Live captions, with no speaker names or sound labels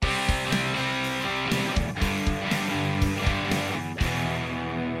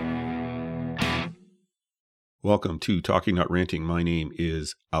Welcome to Talking Not Ranting. My name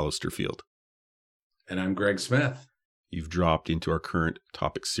is Alistair Field. And I'm Greg Smith. You've dropped into our current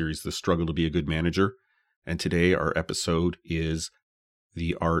topic series, The Struggle to be a Good Manager. And today our episode is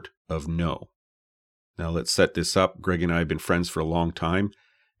The Art of No. Now let's set this up. Greg and I have been friends for a long time.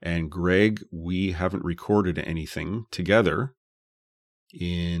 And Greg, we haven't recorded anything together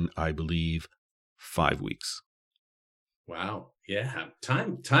in, I believe, 5 weeks. Wow. Yeah.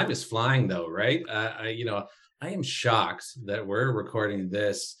 Time is flying though, right? I am shocked that we're recording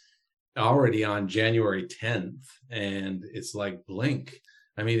this already on January 10th and it's like blink.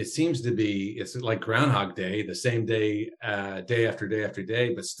 I mean, it's like Groundhog Day, the same day, day after day after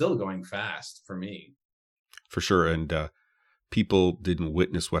day, but still going fast for me. For sure. And people didn't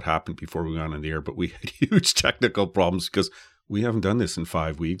witness what happened before we went on the air, but we had huge technical problems because we haven't done this in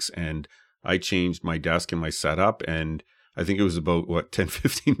 5 weeks. And I changed my desk and my setup, and I think it was about 10,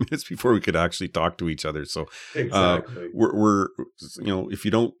 15 minutes before we could actually talk to each other. So exactly. We're if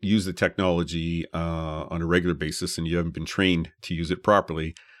you don't use the technology on a regular basis and you haven't been trained to use it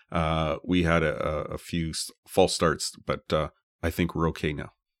properly, we had a few false starts, but I think we're okay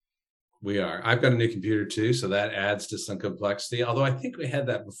now. We are. I've got a new computer too, so that adds to some complexity. Although I think we had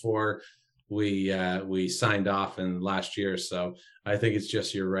that before we signed off in last year. So I think it's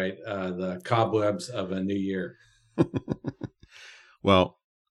just, you're right, the cobwebs of a new year. Well,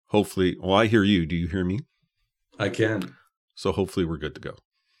 hopefully. Well, I hear you. Do you hear me? I can. So hopefully we're good to go.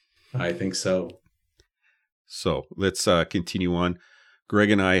 I think so. So let's continue on. Greg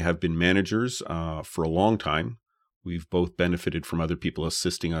and I have been managers for a long time. We've both benefited from other people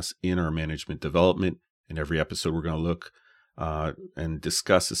assisting us in our management development. In every episode, we're going to look and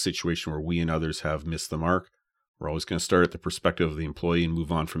discuss a situation where we and others have missed the mark. We're always going to start at the perspective of the employee and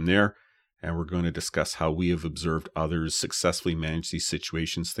move on from there. And we're going to discuss how we have observed others successfully manage these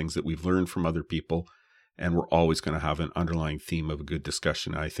situations, things that we've learned from other people. And we're always going to have an underlying theme of a good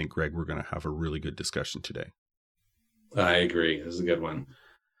discussion. I think, Greg, we're going to have a really good discussion today. I agree. This is a good one.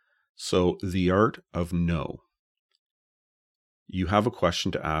 So, the art of no. You have a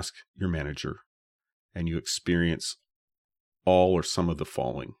question to ask your manager, and you experience all or some of the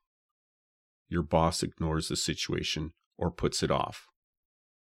following. Your boss ignores the situation or puts it off.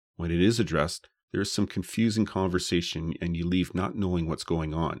 When it is addressed, there is some confusing conversation and you leave not knowing what's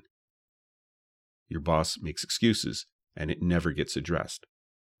going on. Your boss makes excuses and it never gets addressed.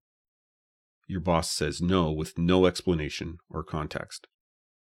 Your boss says no with no explanation or context.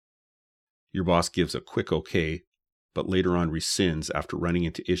 Your boss gives a quick okay, but later on rescinds after running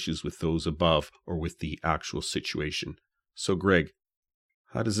into issues with those above or with the actual situation. So, Greg,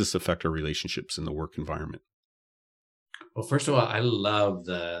 how does this affect our relationships in the work environment? Well, first of all, I love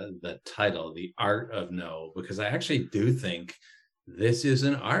the title, The Art of No, because I actually do think this is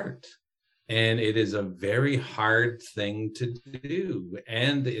an art. And it is a very hard thing to do.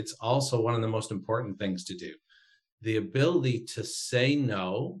 And it's also one of the most important things to do. The ability to say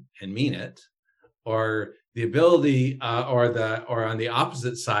no and mean it, or the ability, or on the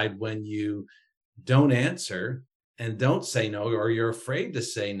opposite side, when you don't answer and don't say no, or you're afraid to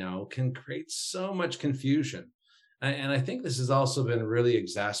say no, can create so much confusion. And I think this has also been really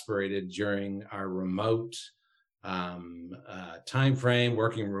exasperated during our remote time frame,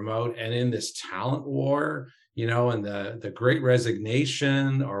 working remote, and in this talent war, and the great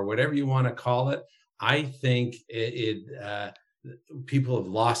resignation, or whatever you want to call it. I think people have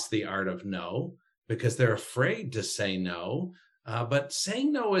lost the art of no because they're afraid to say no. But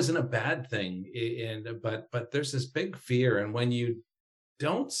saying no isn't a bad thing, but there's this big fear, and when you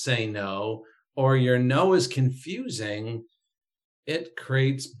don't say no, or your no is confusing, it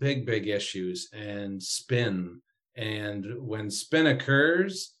creates big issues and spin. And when spin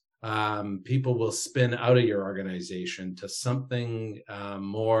occurs, people will spin out of your organization to something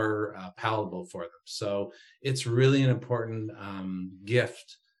more palatable for them. So it's really an important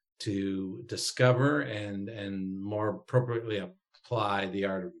gift to discover and more appropriately apply the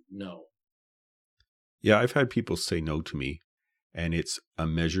art of no. Yeah, I've had people say no to me, and it's a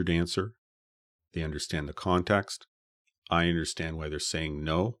measured answer. They understand the context. I understand why they're saying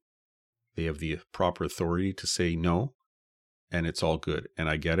no. They have the proper authority to say no, and it's all good. And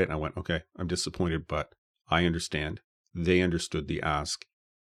I get it. And I went, okay, I'm disappointed, but I understand. They understood the ask,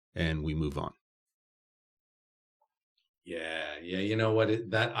 and we move on. Yeah. You know what?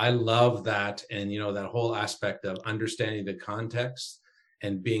 I love that. And, that whole aspect of understanding the context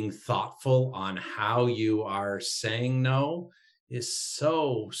and being thoughtful on how you are saying no is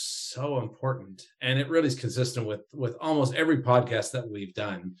so important. And it really is consistent with almost every podcast that we've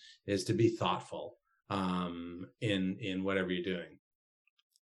done, is to be thoughtful in whatever you're doing.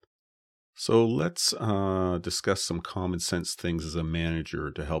 So let's discuss some common sense things as a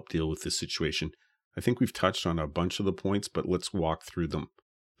manager to help deal with this situation. I think we've touched on a bunch of the points, but let's walk through them.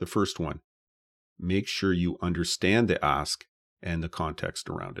 The first one, make sure you understand the ask and the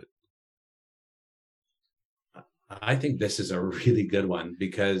context around it. I think this is a really good one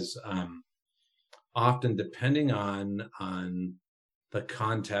because often, depending on the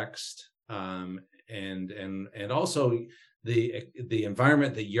context, and also the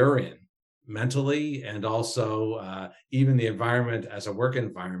environment that you're in mentally, and also even the environment as a work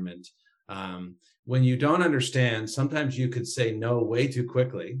environment, when you don't understand, sometimes you could say no way too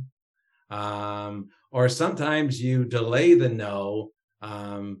quickly, or sometimes you delay the no,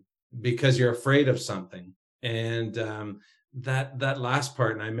 because you're afraid of something. And that last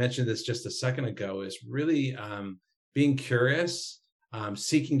part, and I mentioned this just a second ago, is really being curious,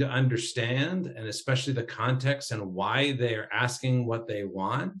 seeking to understand, and especially the context and why they're asking what they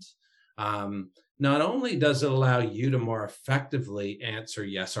want. Not only does it allow you to more effectively answer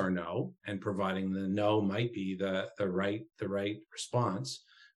yes or no, and providing the no might be the right response,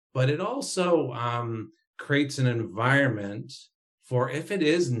 but it also creates an environment for, if it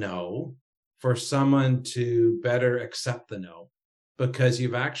is no, for someone to better accept the no, because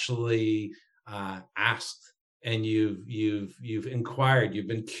you've actually asked, and you've inquired, you've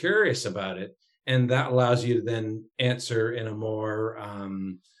been curious about it, and that allows you to then answer in a more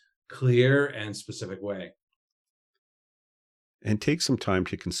clear and specific way. And take some time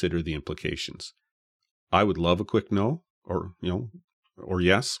to consider the implications. I would love a quick no, or or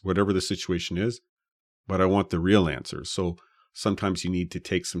yes, whatever the situation is, but I want the real answer. So sometimes you need to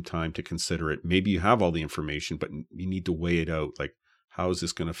take some time to consider it. Maybe you have all the information, but you need to weigh it out. Like, how is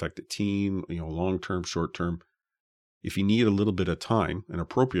this going to affect the team, long term, short term? If you need a little bit of time, an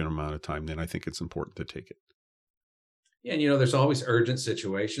appropriate amount of time, then I think it's important to take it. Yeah, and there's always urgent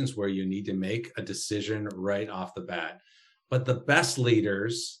situations where you need to make a decision right off the bat. But the best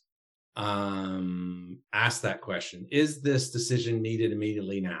leaders ask that question: is this decision needed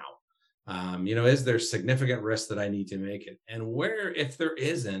immediately now? Is there significant risk that I need to make it? And where, if there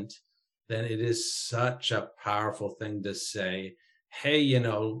isn't, then it is such a powerful thing to say, hey,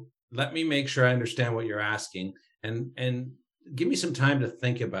 let me make sure I understand what you're asking, and give me some time to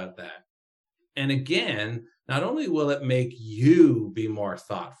think about that. And again, not only will it make you be more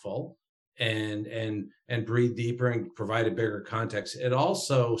thoughtful and breathe deeper and provide a bigger context, it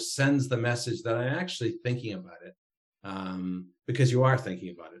also sends the message that I'm actually thinking about it, because you are thinking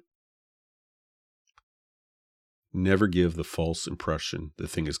about it. Never give the false impression the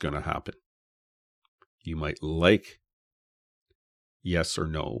thing is going to happen. You might like yes or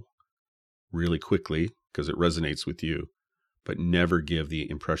no really quickly because it resonates with you, but never give the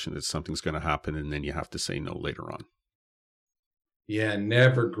impression that something's going to happen and then you have to say no later on. Yeah,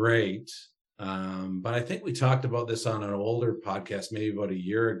 never great. But I think we talked about this on an older podcast, maybe about a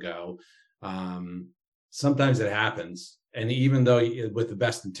year ago. Sometimes it happens. And even though with the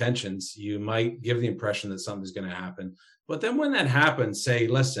best intentions, you might give the impression that something's going to happen. But then when that happens, say,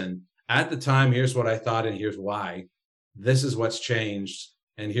 listen, at the time, here's what I thought, and here's why. This is what's changed,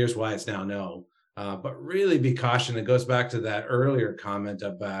 and here's why it's now no. But really be cautious. It goes back to that earlier comment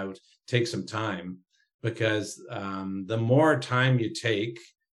about take some time, because the more time you take,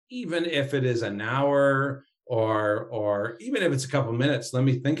 even if it is an hour or even if it's a couple minutes, let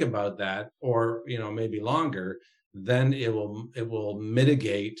me think about that, or maybe longer, then it will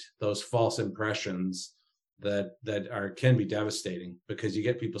mitigate those false impressions that can be devastating, because you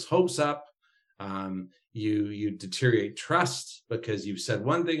get people's hopes up. You deteriorate trust because you've said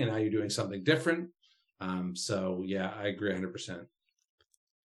one thing and now you're doing something different. So yeah, I agree 100%.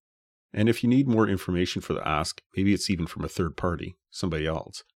 And if you need more information for the ask, maybe it's even from a third party, somebody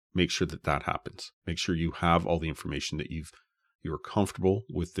else, make sure that happens. Make sure you have all the information that you're comfortable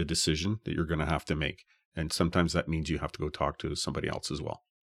with the decision that you're going to have to make. And sometimes that means you have to go talk to somebody else as well.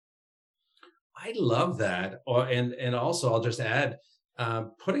 I love that. And also I'll just add,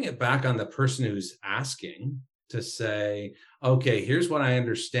 putting it back on the person who's asking, to say, okay, here's what I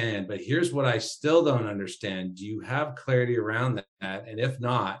understand, but here's what I still don't understand. Do you have clarity around that? And if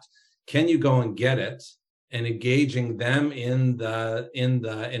not, can you go and get it? And engaging them in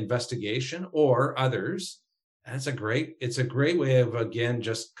the investigation, or others. It's a great way of, again,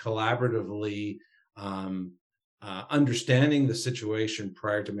 just collaboratively understanding the situation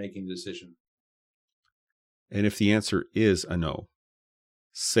prior to making the decision. And if the answer is a no,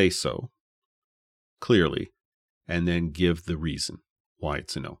 say so clearly, and then give the reason why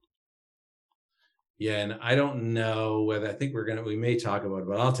it's a no. Yeah, and I don't know whether, I think we may talk about it,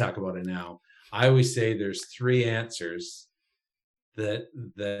 but I'll talk about it now. I always say there's 3 answers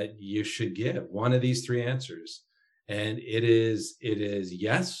that you should give, one of these three answers. And it is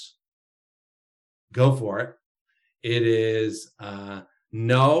yes, go for it. It is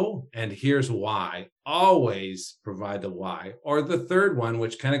no, and here's why. Always provide the why. Or the third one,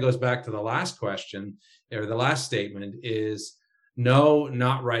 which kind of goes back to the last question or the last statement, is no,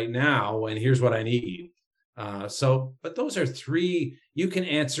 not right now, and here's what I need. But those are three. You can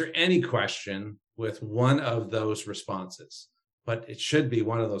answer any question with one of those responses, but it should be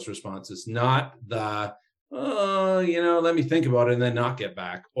one of those responses, not the let me think about it and then not get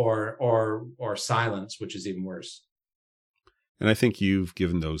back, or silence, which is even worse. And I think you've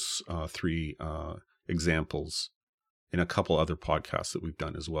given those three examples in a couple other podcasts that we've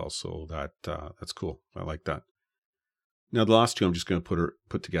done as well. So that's cool. I like that. Now, the last two I'm just going to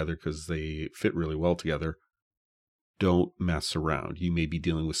put together because they fit really well together. Don't mess around. You may be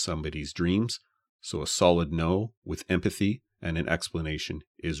dealing with somebody's dreams. So a solid no with empathy and an explanation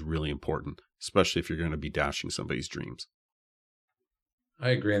is really important, especially if you're going to be dashing somebody's dreams. I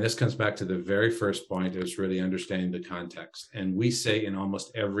agree. And this comes back to the very first point, is really understanding the context. And we say in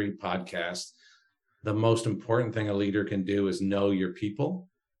almost every podcast, the most important thing a leader can do is know your people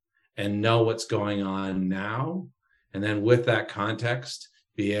and know what's going on now. And then with that context,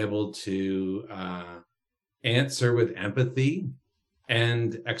 be able to answer with empathy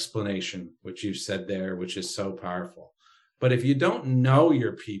and explanation, which you said there, which is so powerful. But if you don't know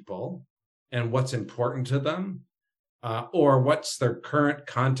your people and what's important to them, or what's their current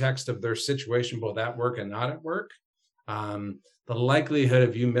context of their situation, both at work and not at work, the likelihood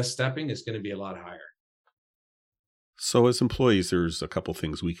of you misstepping is going to be a lot higher. So as employees, there's a couple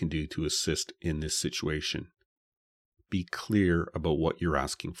things we can do to assist in this situation. Be clear about what you're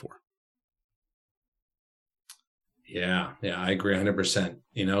asking for. Yeah, I agree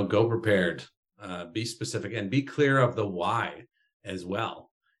 100%. Go prepared, be specific, and be clear of the why as well.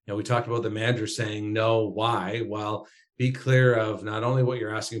 We talked about the manager saying no, why? Well, be clear of not only what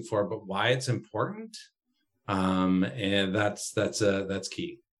you're asking for, but why it's important. And that's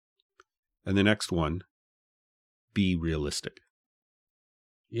key. And the next one, be realistic.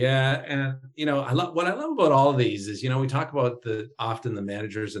 Yeah, and what I love about all of these is we talk about often the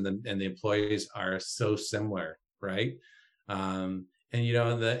managers and the employees are so similar, right? And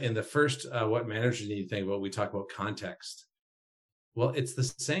in the first what managers need to think about, we talk about context. Well, it's the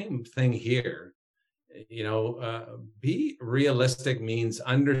same thing here. Be realistic means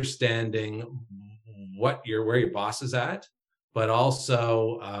understanding where your boss is at, but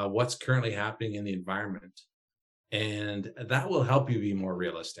also what's currently happening in the environment. And that will help you be more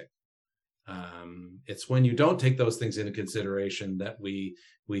realistic. It's when you don't take those things into consideration that we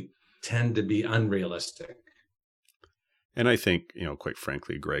tend to be unrealistic. And I think, quite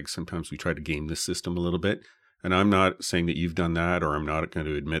frankly, Greg, sometimes we try to game the system a little bit. And I'm not saying that you've done that, or I'm not going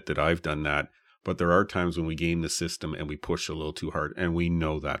to admit that I've done that. But there are times when we game the system and we push a little too hard, and we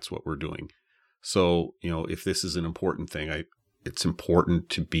know that's what we're doing. So, if this is an important thing, it's important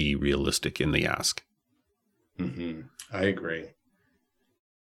to be realistic in the ask. Mm-hmm. I agree.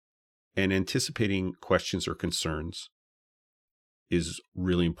 And anticipating questions or concerns is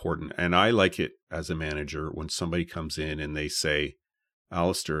really important. And I like it as a manager when somebody comes in and they say,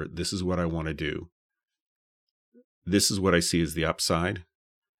 Alistair, this is what I want to do. This is what I see as the upside.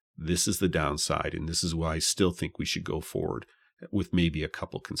 This is the downside. And this is why I still think we should go forward with maybe a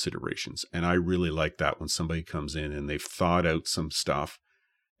couple considerations. And I really like that when somebody comes in and they've thought out some stuff.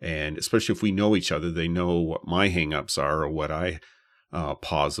 And especially if we know each other, they know what my hangups are or what I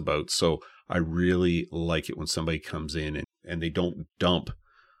pause about. So I really like it when somebody comes in and they don't dump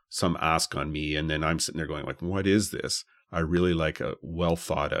some ask on me. And then I'm sitting there going like, what is this? I really like a well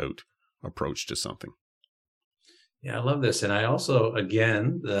thought out approach to something. Yeah, I love this. And I also,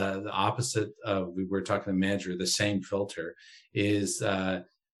 again, the opposite of, we were talking to the manager, the same filter is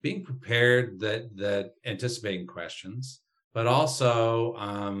being prepared, that anticipating questions, but also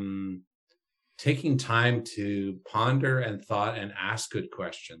taking time to ponder and thought and ask good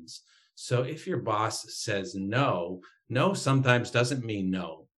questions. So if your boss says no sometimes doesn't mean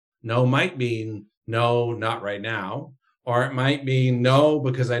no. No might mean no, not right now. Or it might mean no,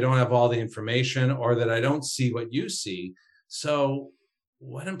 because I don't have all the information, or that I don't see what you see. So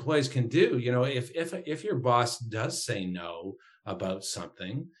what employees can do, if your boss does say no about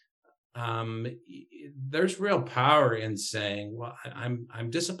something, there's real power in saying, well, I'm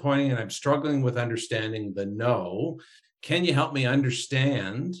disappointing and I'm struggling with understanding the no. Can you help me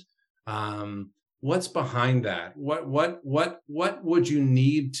understand what's behind that? What would you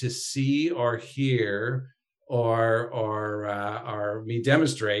need to see or hear or me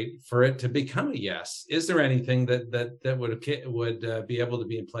demonstrate for it to become a yes? Is there anything that would be able to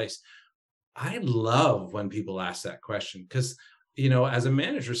be in place? I love when people ask that question because, as a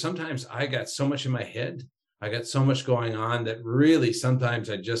manager, sometimes I got so much in my head. I got so much going on that really sometimes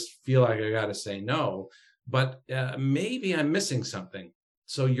I just feel like I got to say no, but maybe I'm missing something.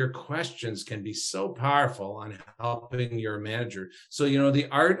 So your questions can be so powerful on helping your manager. So, the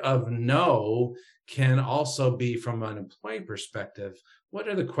art of no can also be from an employee perspective. What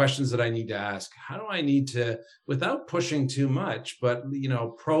are the questions that I need to ask? How do I need to, without pushing too much, but,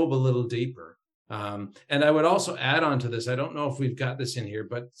 probe a little deeper? And I would also add on to this, I don't know if we've got this in here,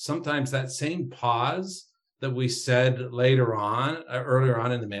 but sometimes that same pause that we said earlier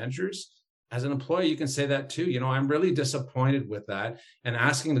on in the managers, as an employee, you can say that too. I'm really disappointed with that. And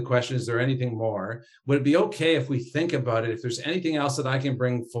asking the question, is there anything more? Would it be okay if we think about it? If there's anything else that I can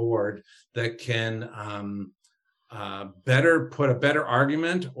bring forward that can put a better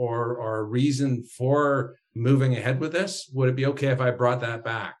argument or a reason for moving ahead with this, would it be okay if I brought that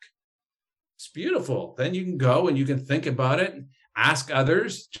back? It's beautiful. Then you can go and you can think about it, ask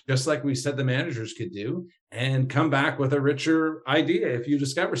others, just like we said the managers could do, and come back with a richer idea if you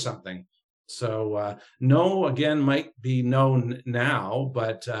discover something. So no, again, might be known now,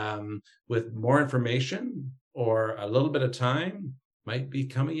 but with more information or a little bit of time, might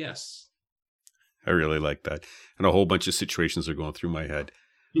become a yes. I really like that. And a whole bunch of situations are going through my head.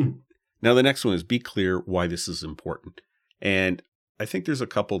 Hmm. Now, the next one is be clear why this is important. And I think there's a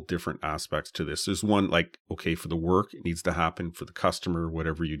couple different aspects to this. There's one like, okay, for the work, it needs to happen for the customer,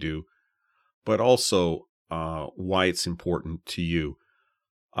 whatever you do, but also why it's important to you.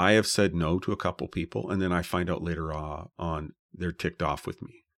 I have said no to a couple people, and then I find out later on they're ticked off with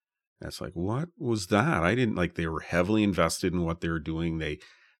me. And it's like, what was that? I didn't like, they were heavily invested in what they were doing.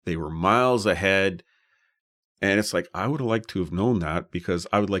 They were miles ahead. And it's like, I would have liked to have known that because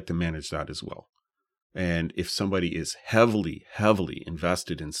I would like to manage that as well. And if somebody is heavily, heavily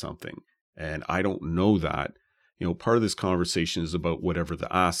invested in something and I don't know that, part of this conversation is about whatever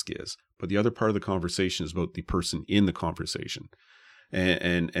the ask is, but the other part of the conversation is about the person in the conversation.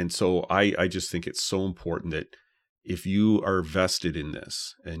 And so I just think it's so important that if you are vested in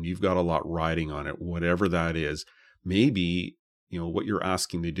this and you've got a lot riding on it, whatever that is, maybe, what you're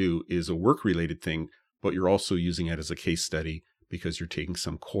asking to do is a work-related thing, but you're also using it as a case study because you're taking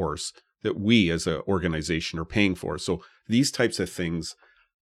some course that we as an organization are paying for. So these types of things,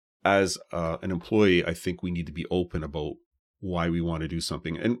 as an employee, I think we need to be open about why we want to do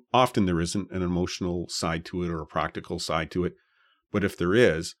something. And often there isn't an emotional side to it or a practical side to it. But if there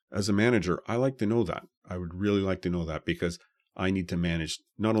is, as a manager, I like to know that. I would really like to know that because I need to manage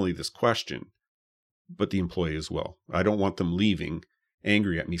not only this question, but the employee as well. I don't want them leaving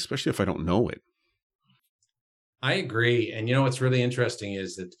angry at me, especially if I don't know it. I agree. And what's really interesting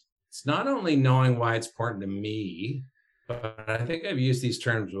is that it's not only knowing why it's important to me, but I think I've used these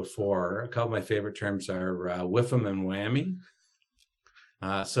terms before. A couple of my favorite terms are WIFM and whammy.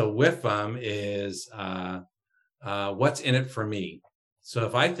 So WIFM is what's in it for me. So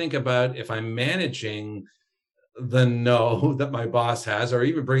if I think about if I'm managing the no that my boss has, or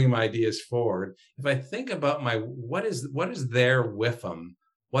even bringing my ideas forward, if I think about what is their WIFM,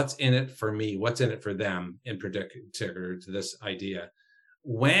 what's in it for me, what's in it for them in particular to this idea.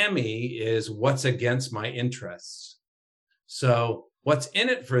 Whammy is what's against my interests. So what's in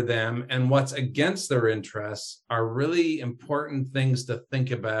it for them and what's against their interests are really important things to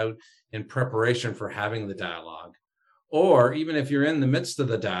think about in preparation for having the dialogue. Or even if you're in the midst of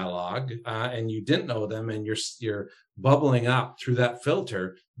the dialogue and you didn't know them and you're bubbling up through that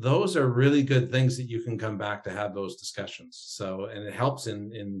filter, those are really good things that you can come back to have those discussions. So, and it helps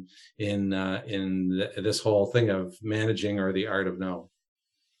in this whole thing of managing or the art of no.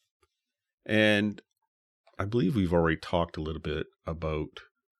 And I believe we've already talked a little bit about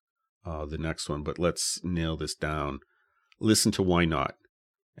the next one, but let's nail this down. Listen to why not.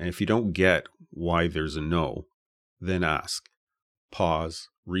 And if you don't get why there's a no, then ask, pause,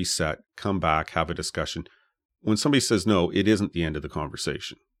 reset, come back, have a discussion. When somebody says no, it isn't the end of the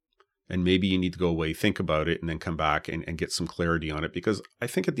conversation. And maybe you need to go away, think about it, and then come back and get some clarity on it. Because I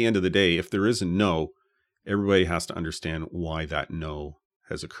think at the end of the day, if there is a no, everybody has to understand why that no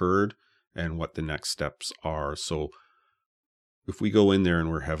has occurred and what the next steps are. So if we go in there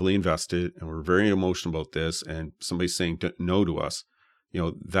and we're heavily invested and we're very emotional about this and somebody's saying no to us,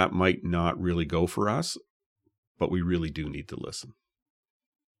 that might not really go for us. But we really do need to listen.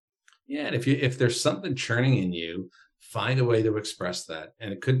 Yeah, and if there's something churning in you, find a way to express that.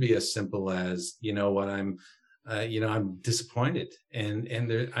 And it could be as simple as, I'm I'm disappointed. And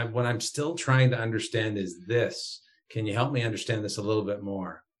what I'm still trying to understand is this. Can you help me understand this a little bit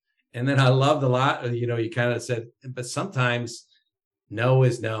more? And then I loved a lot, you kind of said, but sometimes no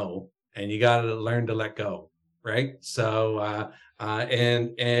is no, and you got to learn to let go, right? So,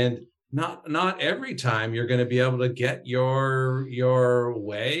 and not every time you're going to be able to get your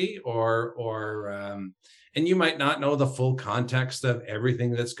way, and you might not know the full context of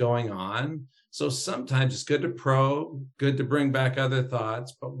everything that's going on. So sometimes it's good to bring back other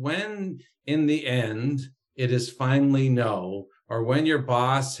thoughts. But when in the end it is finally no, or when your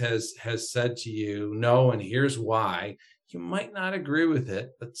boss has said to you no, and here's why, you might not agree with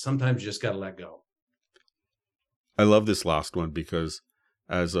it, but sometimes you just got to let go. I love this last one because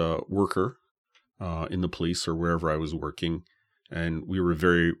as a worker in the police or wherever I was working, and we were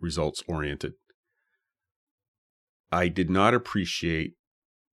very results oriented, I did not appreciate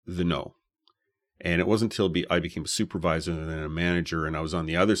the no. And it wasn't until I became a supervisor and then a manager, and I was on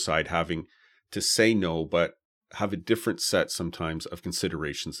the other side having to say no, but have a different set sometimes of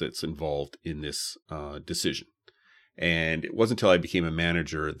considerations that's involved in this decision. And it wasn't until I became a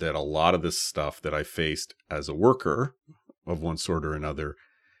manager that a lot of this stuff that I faced as a worker of one sort or another,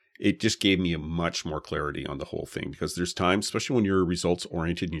 it just gave me a much more clarity on the whole thing. Because there's times, especially when you're results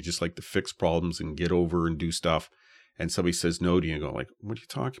oriented and you just like to fix problems and get over and do stuff, and somebody says no to you and go like, what are you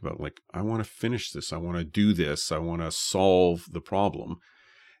talking about? Like, I want to finish this. I want to do this. I want to solve the problem.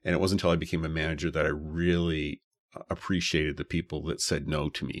 And it wasn't until I became a manager that I really appreciated the people that said no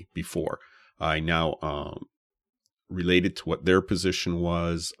to me before. I now related to what their position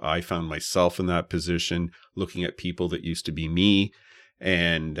was. I found myself in that position, looking at people that used to be me.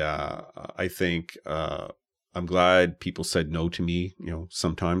 And I think I'm glad people said no to me,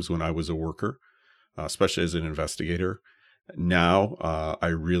 sometimes when I was a worker, especially as an investigator. Now, I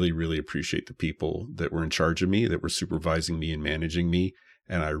really, really appreciate the people that were in charge of me, that were supervising me and managing me.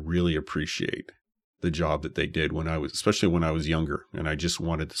 And I really appreciate the job that they did especially when I was younger, and I just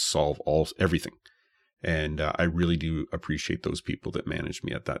wanted to solve everything. And I really do appreciate those people that managed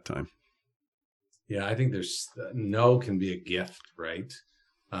me at that time. Yeah, I think no can be a gift, right?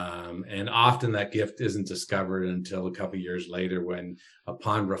 And often that gift isn't discovered until a couple of years later, when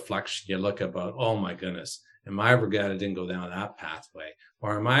upon reflection, you look about, oh my goodness, am I ever glad I didn't go down that pathway?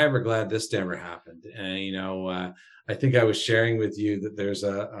 Or am I ever glad this never happened? And, I think I was sharing with you that there's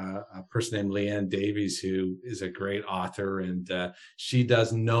a person named Leanne Davies who is a great author, and she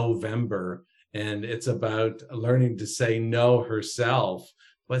does November, and it's about learning to say no herself.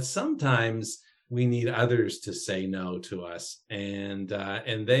 But sometimes we need others to say no to us, and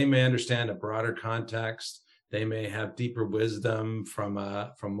they may understand a broader context. They may have deeper wisdom from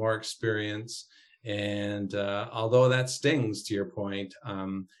more experience. And although that stings, to your point,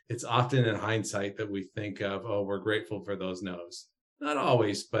 it's often in hindsight that we think of, oh, we're grateful for those no's. Not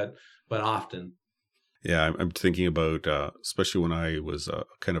always, but often. Yeah, I'm thinking about, especially when I was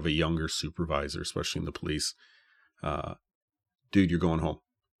kind of a younger supervisor, especially in the police. Dude, you're going home.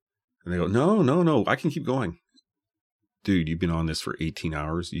 And they go, no, I can keep going. Dude, you've been on this for 18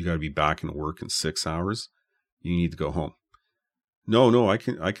 hours. You got to be back in work in 6 hours. You need to go home. No, I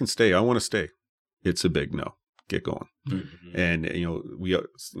can stay. I want to stay. It's a big no. Get going. Mm-hmm. And, we,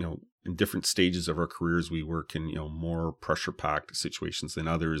 in different stages of our careers, we work in, more pressure packed situations than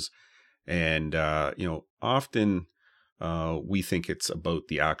others. And, often we think it's about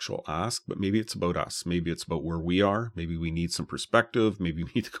the actual ask, but maybe it's about us. Maybe it's about where we are. Maybe we need some perspective. Maybe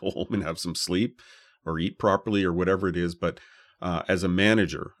we need to go home and have some sleep or eat properly or whatever it is. But as a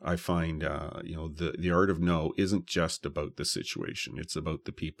manager, I find, the art of no isn't just about the situation. It's about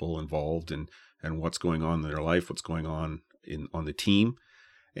the people involved and what's going on in their life, what's going on on the team.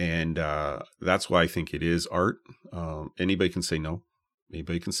 And that's why I think it is art. Anybody can say no.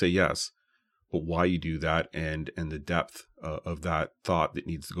 Anybody can say yes. But why you do that and the depth of that thought that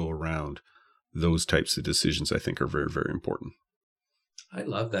needs to go around those types of decisions, I think, are very, very important. I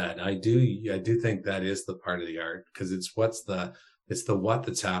love that. I do think that is the part of the art, because it's the what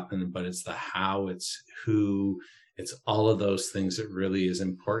that's happening, but it's the how, it's who, it's all of those things that really is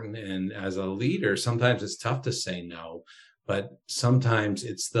important. And as a leader, sometimes it's tough to say no, but sometimes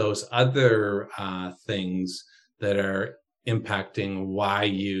it's those other things that are impacting why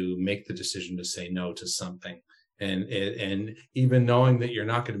you make the decision to say no to something. And even knowing that you're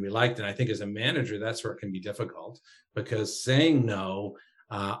not going to be liked. And I think as a manager, that's where it can be difficult, because saying no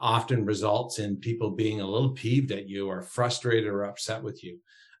often results in people being a little peeved at you or frustrated or upset with you.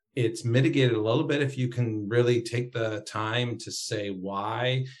 It's mitigated a little bit if you can really take the time to say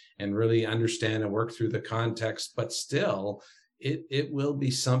why and really understand and work through the context, but still it will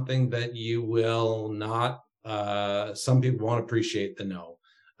be something that you will not some people won't appreciate the no,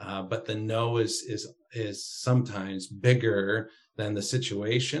 but the no is sometimes bigger than the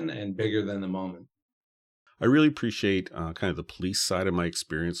situation and bigger than the moment. I really appreciate kind of the police side of my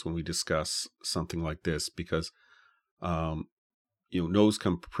experience when we discuss something like this because, um, no's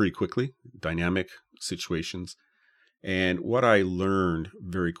come pretty quickly, dynamic situations. And what I learned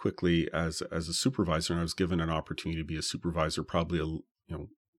very quickly as a supervisor, and I was given an opportunity to be a supervisor probably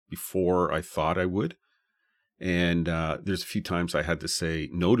before I thought I would. And there's a few times I had to say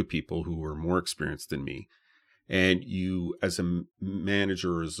no to people who were more experienced than me. And you, as a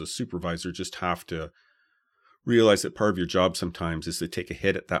manager or as a supervisor, just have to realize that part of your job sometimes is to take a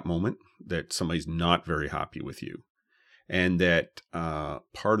hit at that moment that somebody's not very happy with you. And that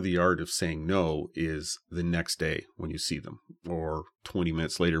part of the art of saying no is the next day when you see them or 20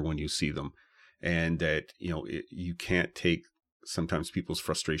 minutes later when you see them. And that, you can't take sometimes people's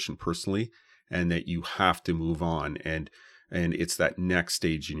frustration personally and that you have to move on. And it's that next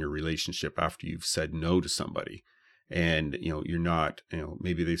stage in your relationship after you've said no to somebody. And, you're not,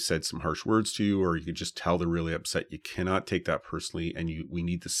 maybe they've said some harsh words to you or you can just tell they're really upset. You cannot take that personally. And we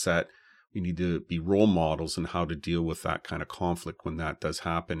need to be role models in how to deal with that kind of conflict when that does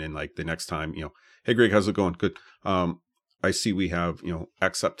happen. And like the next time, hey, Greg, how's it going? Good. I see we have,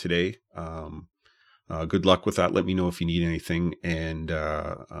 X up today. Good luck with that. Let me know if you need anything. And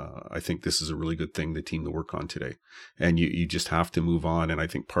I think this is a really good thing, the team to work on today. And you just have to move on. And I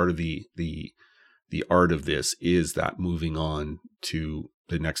think part of the art of this is that moving on to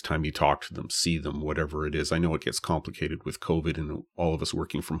the next time you talk to them, see them, whatever it is. I know it gets complicated with COVID and all of us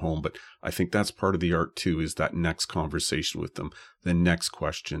working from home, but I think that's part of the art too, is that next conversation with them, the next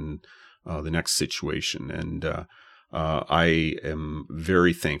question, the next situation. And I am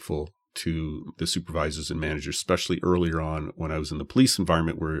very thankful to the supervisors and managers, especially earlier on when I was in the police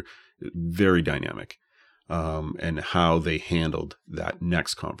environment, were very dynamic, and how they handled that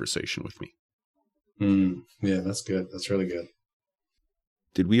next conversation with me. Yeah, that's good. That's really good.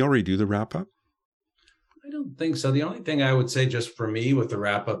 Did we already do the wrap up? I don't think so. The only thing I would say just for me with the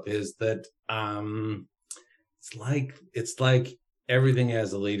wrap up is that it's like everything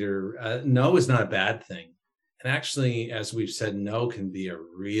as a leader, no is not a bad thing. And actually, as we've said, no can be a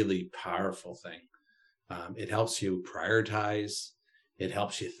really powerful thing. It helps you prioritize. It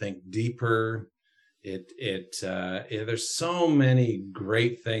helps you think deeper. There's so many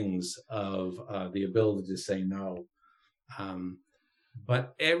great things of the ability to say no.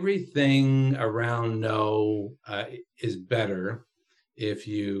 But everything around no is better if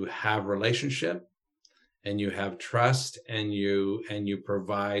you have relationship and you have trust and you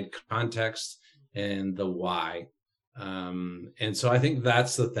provide context and the why. And so I think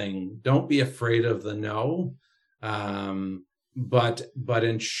that's the thing. Don't be afraid of the no, but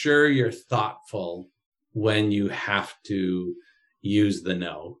ensure you're thoughtful when you have to use the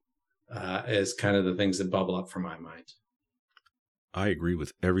no, is kind of the things that bubble up from my mind. I agree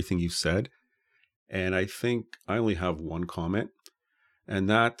with everything you've said. And I think I only have one comment, and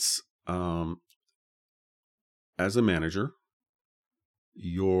that's as a manager,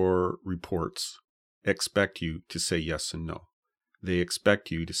 your reports expect you to say yes and no. They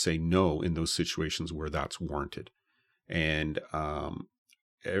expect you to say no in those situations where that's warranted. And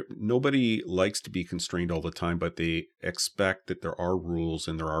nobody likes to be constrained all the time, but they expect that there are rules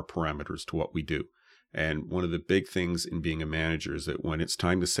and there are parameters to what we do. And one of the big things in being a manager is that when it's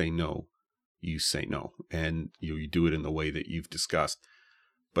time to say no, you say no, and you do it in the way that you've discussed.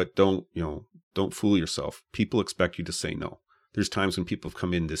 But don't fool yourself. People expect you to say no. There's times when people have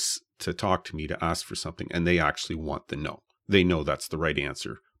come in to talk to me to ask for something, and they actually want the no. They know that's the right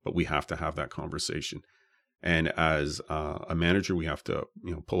answer, but we have to have that conversation. And as a manager, we have to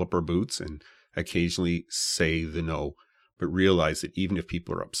pull up our boots and occasionally say the no, but realize that even if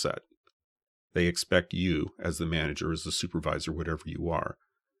people are upset, they expect you as the manager, as the supervisor, whatever you are,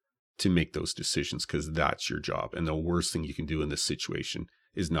 to make those decisions because that's your job. And the worst thing you can do in this situation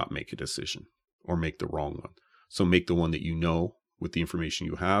is not make a decision or make the wrong one. So make the one that you know with the information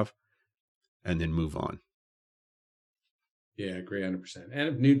you have and then move on. Yeah, I agree 100%. And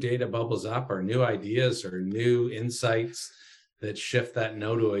if new data bubbles up or new ideas or new insights that shift that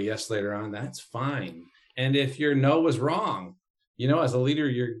no to a yes later on, that's fine. And if your no was wrong, as a leader,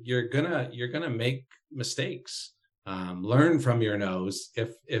 you're gonna make mistakes. Learn from your no's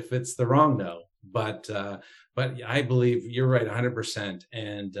if it's the wrong no. But I believe you're right 100%.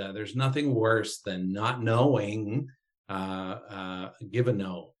 And there's nothing worse than not knowing. Give a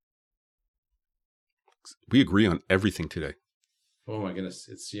no. We agree on everything today. Oh my goodness.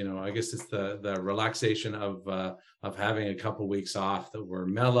 It's, I guess it's the relaxation of having a couple weeks off that we're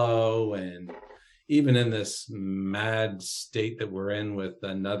mellow and even in this mad state that we're in with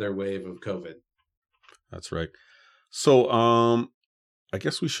another wave of COVID. That's right. So, I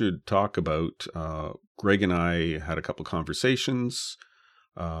guess we should talk about, Greg and I had a couple conversations.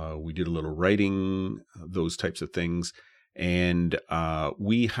 We did a little writing, those types of things. And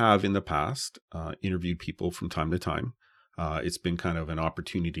we have in the past interviewed people from time to time. It's been kind of an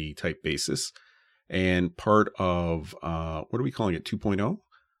opportunity type basis. And part of, what are we calling it, 2.0?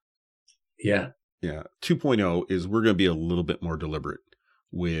 Yeah. Yeah. 2.0 is we're going to be a little bit more deliberate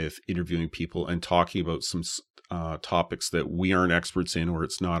with interviewing people and talking about some topics that we aren't experts in, or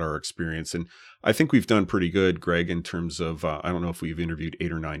it's not our experience. And I think we've done pretty good, Greg, in terms of, I don't know if we've interviewed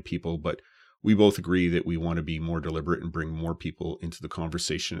 8 or 9 people, but we both agree that we want to be more deliberate and bring more people into the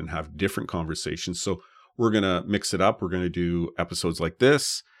conversation and have different conversations. So we're going to mix it up. We're going to do episodes like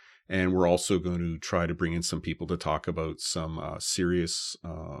this. And we're also going to try to bring in some people to talk about some serious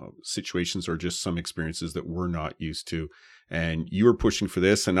situations or just some experiences that we're not used to. And you were pushing for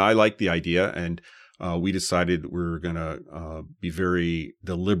this, and I like the idea. And we decided we're going to be very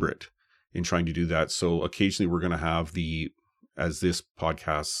deliberate in trying to do that. So occasionally we're going to have as this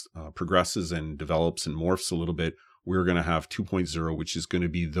podcast progresses and develops and morphs a little bit, we're going to have 2.0, which is going to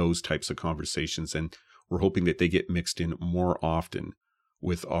be those types of conversations. And we're hoping that they get mixed in more often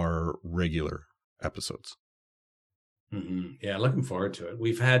with our regular episodes. Mm-hmm. Yeah, looking forward to it.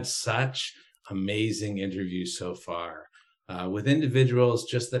 We've had such amazing interviews so far with individuals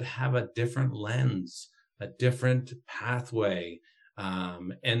just that have a different lens, a different pathway.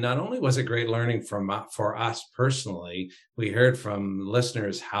 And not only was it great learning for us personally, we heard from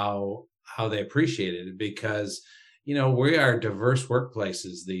listeners how they appreciated it, because we are diverse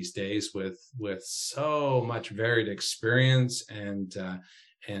workplaces these days with so much varied experience and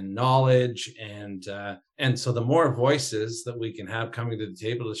knowledge, and so the more voices that we can have coming to the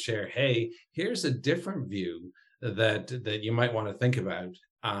table to share, hey, here's a different view that you might want to think about.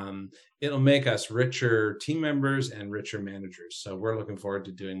 It'll make us richer team members and richer managers. So we're looking forward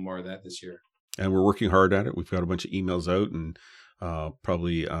to doing more of that this year. And we're working hard at it. We've got a bunch of emails out, and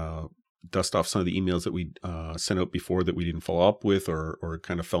probably dust off some of the emails that we sent out before that we didn't follow up with or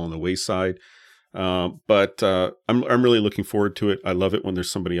kind of fell on the wayside. But I'm really looking forward to it. I love it when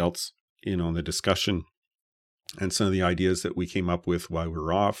there's somebody else in on the discussion, and some of the ideas that we came up with while we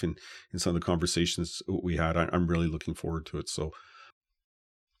were off, and some of the conversations we had. I'm really looking forward to it. So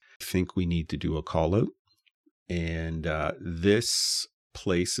I think we need to do a call out, and this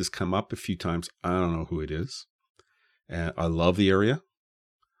place has come up a few times. I don't know who it is. And I love the area.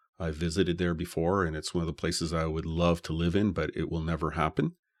 I've visited there before, and it's one of the places I would love to live in, but it will never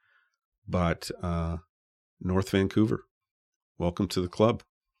happen. But North Vancouver, welcome to the club.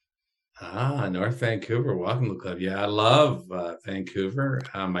 North Vancouver, welcome to the club. Yeah, I love Vancouver.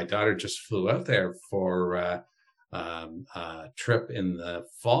 My daughter just flew out there for a trip in the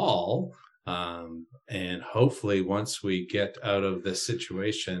fall. And hopefully once we get out of this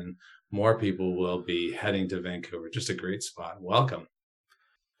situation, more people will be heading to Vancouver. Just a great spot. Welcome.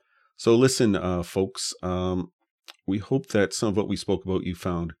 So listen, folks, we hope that some of what we spoke about you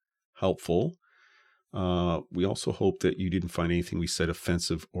found helpful. We also hope that you didn't find anything we said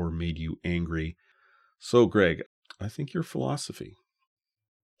offensive or made you angry. So, Greg, I think your philosophy.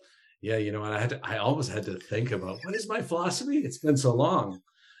 Yeah, you know what? I always had to think about, what is my philosophy? It's been so long.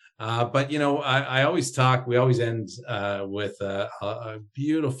 But I always we always end with a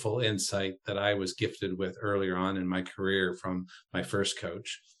beautiful insight that I was gifted with earlier on in my career from my first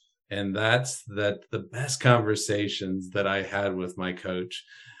coach. And that's that the best conversations that I had with my coach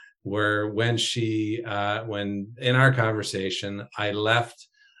were when in our conversation, I left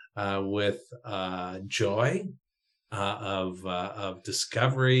with joy of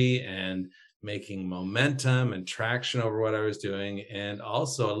discovery and making momentum and traction over what I was doing, and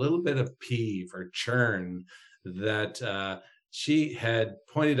also a little bit of peeve or churn that she had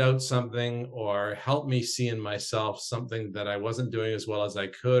pointed out something or helped me see in myself something that I wasn't doing as well as I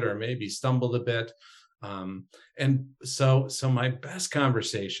could, or maybe stumbled a bit. And so my best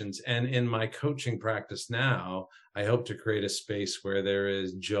conversations, and in my coaching practice now, I hope to create a space where there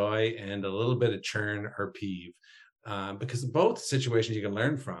is joy and a little bit of churn or peeve. Because both situations you can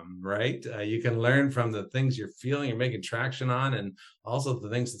learn from, right? You can learn from the things you're feeling, you're making traction on, and also the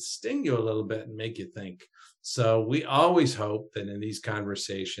things that sting you a little bit and make you think. So we always hope that in these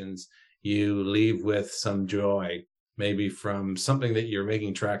conversations, you leave with some joy, maybe from something that you're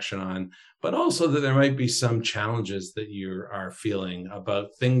making traction on, but also that there might be some challenges that you are feeling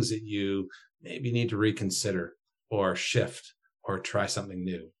about things that you maybe need to reconsider or shift or try something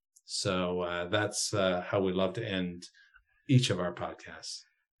new. So that's how we love to end each of our podcasts.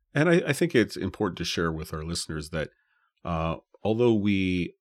 And I think it's important to share with our listeners that although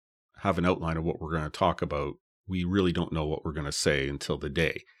we have an outline of what we're going to talk about, we really don't know what we're going to say until the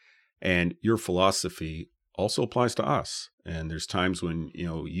day. And your philosophy also applies to us. And there's times when,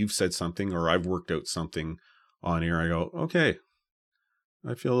 you've said something or I've worked out something on air. I go, okay,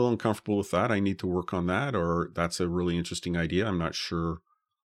 I feel a little uncomfortable with that. I need to work on that. Or that's a really interesting idea. I'm not sure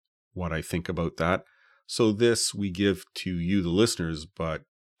what I think about that. So this we give to you, the listeners, but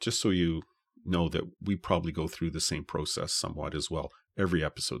just so you know that we probably go through the same process somewhat as well, every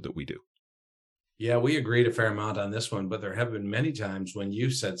episode that we do. Yeah, we agreed a fair amount on this one, but there have been many times when you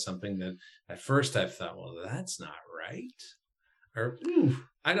said something that at first I've thought, well, that's not right. Or,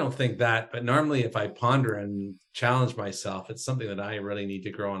 I don't think that. But normally if I ponder and challenge myself, it's something that I really need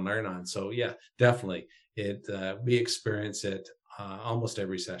to grow and learn on. So yeah, definitely. We experience it almost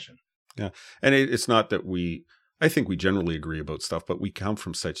every session. Yeah. And it's not that I think we generally agree about stuff, but we come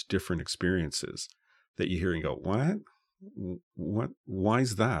from such different experiences that you hear and go, what, why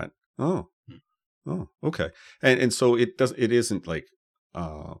is that? Oh, okay. And so it isn't like,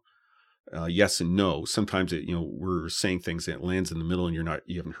 yes and no. Sometimes we're saying things and it lands in the middle and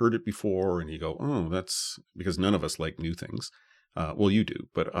you haven't heard it before. And you go, oh, that's because none of us like new things. Well, you do,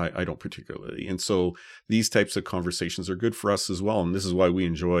 but I don't particularly. And so these types of conversations are good for us as well. And this is why we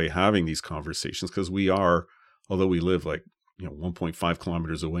enjoy having these conversations, because although we live 1.5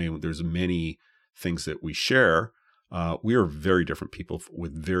 kilometers away, and there's many things that we share, we are very different people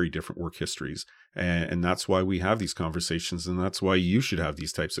with very different work histories. And that's why we have these conversations. And that's why you should have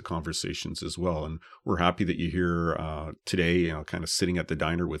these types of conversations as well. And we're happy that you're here today, kind of sitting at the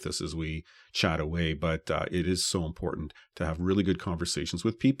diner with us as we chat away. But it is so important to have really good conversations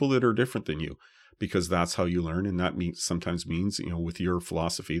with people that are different than you, because that's how you learn. And that sometimes means, with your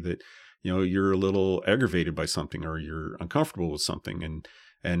philosophy that, you're a little aggravated by something or you're uncomfortable with something.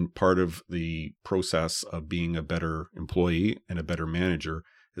 And part of the process of being a better employee and a better manager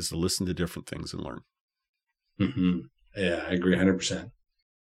is to listen to different things and learn. Mm-hmm. Yeah, I agree 100%.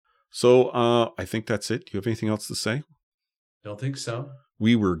 So I think that's it. Do you have anything else to say? Don't think so.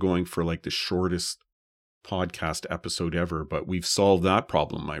 We were going for the shortest podcast episode ever, but we've solved that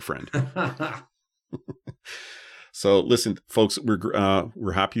problem, my friend. So listen, folks,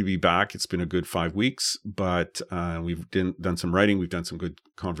 we're happy to be back. It's been a good 5 weeks, but we've done some writing. We've done some good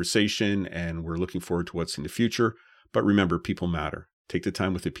conversation, and we're looking forward to what's in the future. But remember, people matter. Take the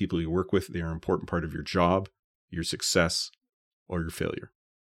time with the people you work with. They are an important part of your job, your success, or your failure.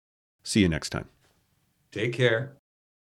 See you next time. Take care.